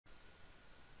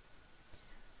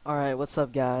Alright, what's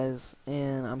up guys?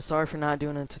 And I'm sorry for not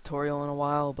doing a tutorial in a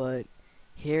while, but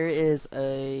here is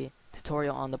a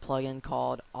tutorial on the plugin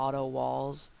called Auto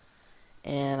Walls.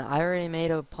 And I already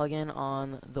made a plugin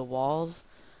on the walls,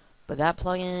 but that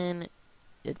plugin,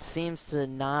 it seems to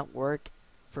not work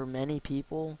for many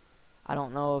people. I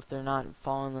don't know if they're not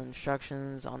following the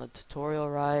instructions on the tutorial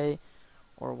right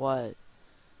or what,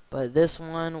 but this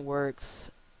one works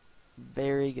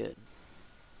very good.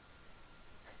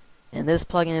 And this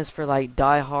plugin is for like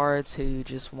diehards who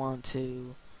just want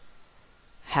to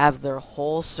have their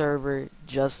whole server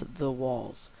just the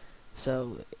walls.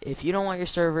 So if you don't want your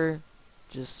server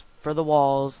just for the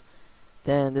walls,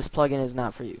 then this plugin is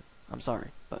not for you. I'm sorry,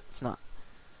 but it's not.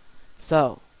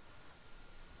 So,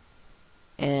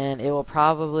 and it will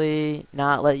probably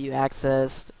not let you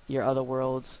access your other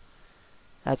worlds.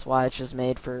 That's why it's just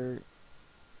made for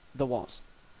the walls.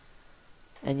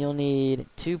 And you'll need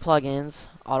two plugins,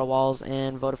 AutoWalls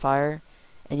and Votifier.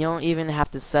 And you don't even have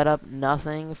to set up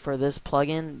nothing for this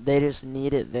plugin. They just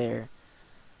need it there.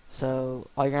 So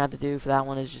all you're going to have to do for that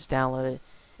one is just download it.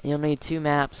 And you'll need two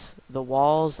maps, the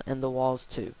walls and the walls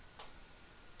 2.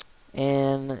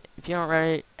 And if you don't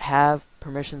already have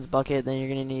permissions bucket, then you're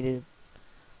going to need to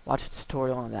watch a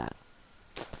tutorial on that.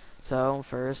 So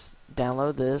first,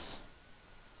 download this.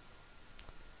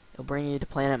 It'll bring you to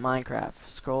Planet Minecraft.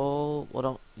 Scroll, well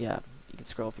don't, yeah, you can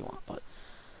scroll if you want, but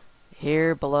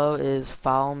here below is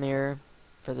File Mirror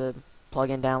for the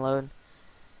plugin download.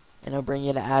 And it'll bring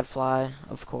you to AdFly,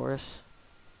 of course.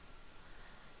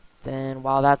 Then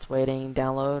while that's waiting,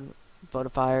 download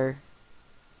Votifier,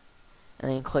 and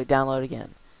then click download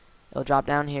again. It'll drop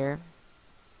down here.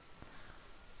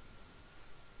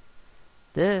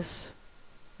 This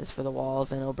is for the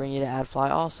walls, and it'll bring you to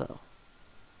AdFly also.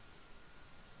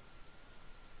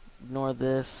 Ignore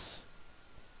this.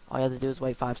 All you have to do is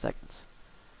wait 5 seconds.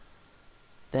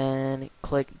 Then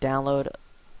click download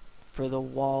for the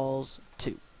walls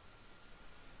 2.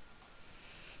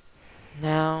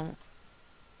 Now,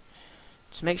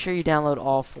 just make sure you download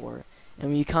all 4. And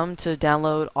when you come to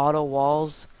download Auto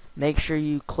Walls, make sure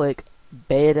you click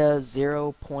Beta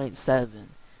 0.7.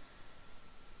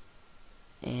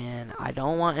 And I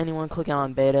don't want anyone clicking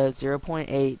on Beta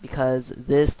 0.8 because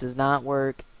this does not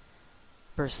work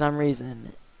for some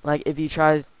reason. Like if you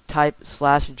try to type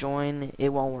 /join, it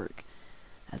won't work.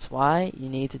 That's why you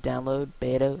need to download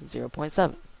Beta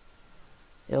 0.7.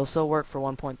 It'll still work for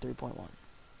 1.3.1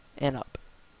 and up.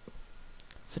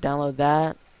 So download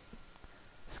that.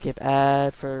 Skip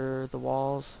ad for the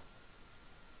walls.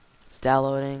 It's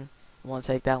downloading. It won't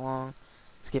take that long.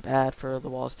 Skip ad for the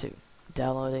walls 2.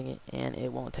 Downloading it, and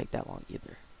it won't take that long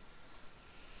either.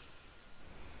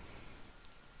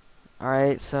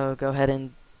 Alright, so go ahead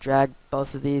and drag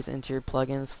both of these into your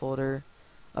plugins folder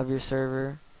of your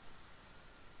server.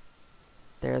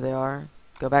 There they are.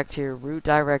 Go back to your root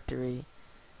directory.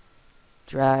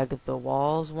 Drag the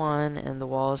walls 1 and the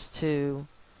walls 2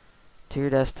 to your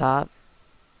desktop.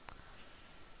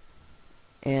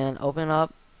 And open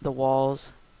up the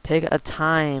walls. Pick a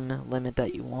time limit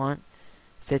that you want.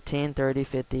 15, 30,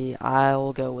 50.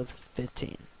 I'll go with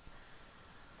 15.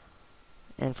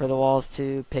 And for the walls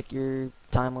 2, pick your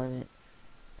time limit.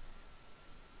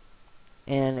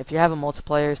 And if you have a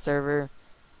multiplayer server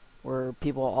where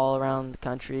people all around the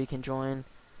country can join,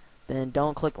 then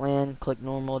don't click LAN, click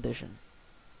normal edition.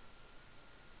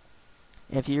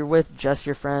 If you're with just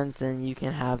your friends, then you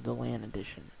can have the LAN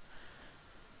edition.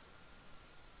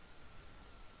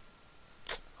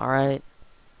 Alright,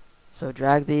 so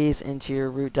drag these into your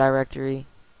root directory.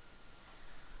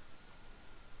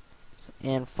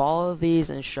 And follow these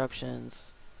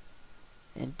instructions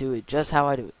and do it just how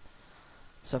I do it.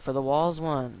 So for the walls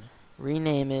 1,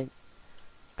 rename it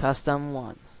custom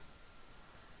 1.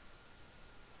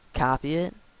 Copy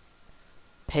it,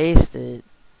 paste it,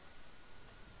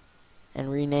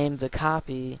 and rename the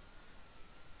copy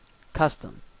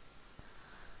custom.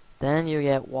 Then you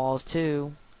get walls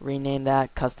 2, rename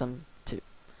that custom 2.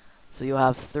 So you'll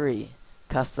have 3,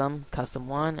 custom, custom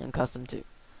 1, and custom 2.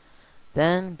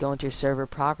 Then go into your server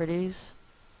properties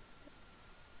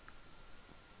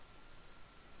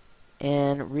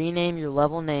and rename your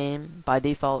level name. By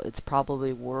default it's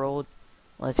probably world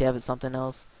unless you have it something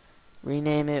else.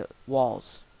 Rename it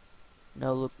walls.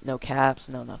 No caps,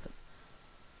 no nothing.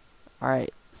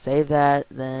 Alright, save that,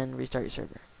 then restart your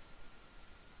server.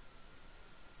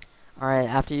 Alright,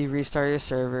 after you restart your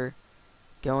server,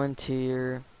 go into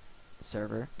your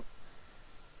server.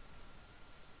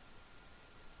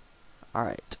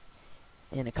 Alright,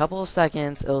 in a couple of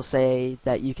seconds it'll say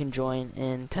that you can join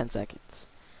in 10 seconds.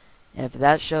 And if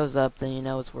that shows up, then you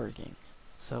know it's working.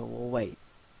 So we'll wait.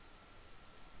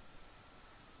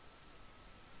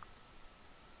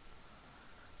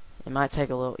 It might take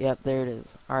a little. Yep, there it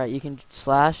is. Alright, you can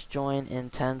slash join in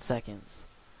 10 seconds.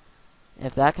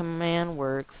 If that command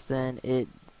works, then it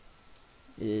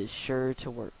is sure to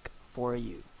work for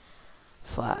you.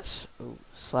 Slash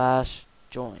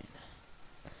join.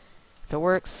 If it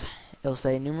works, it'll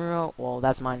say numero. Well,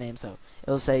 that's my name, so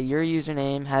it'll say your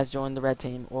username has joined the red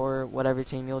team, or whatever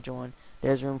team you'll join.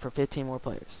 There's room for 15 more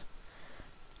players.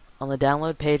 On the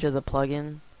download page of the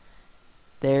plugin,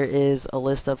 there is a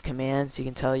list of commands you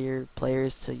can tell your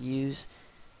players to use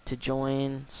to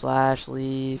join, slash,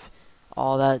 leave,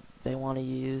 all that they want to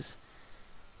use.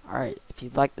 Alright, if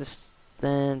you'd like this,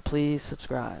 then please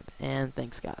subscribe, and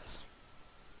thanks guys.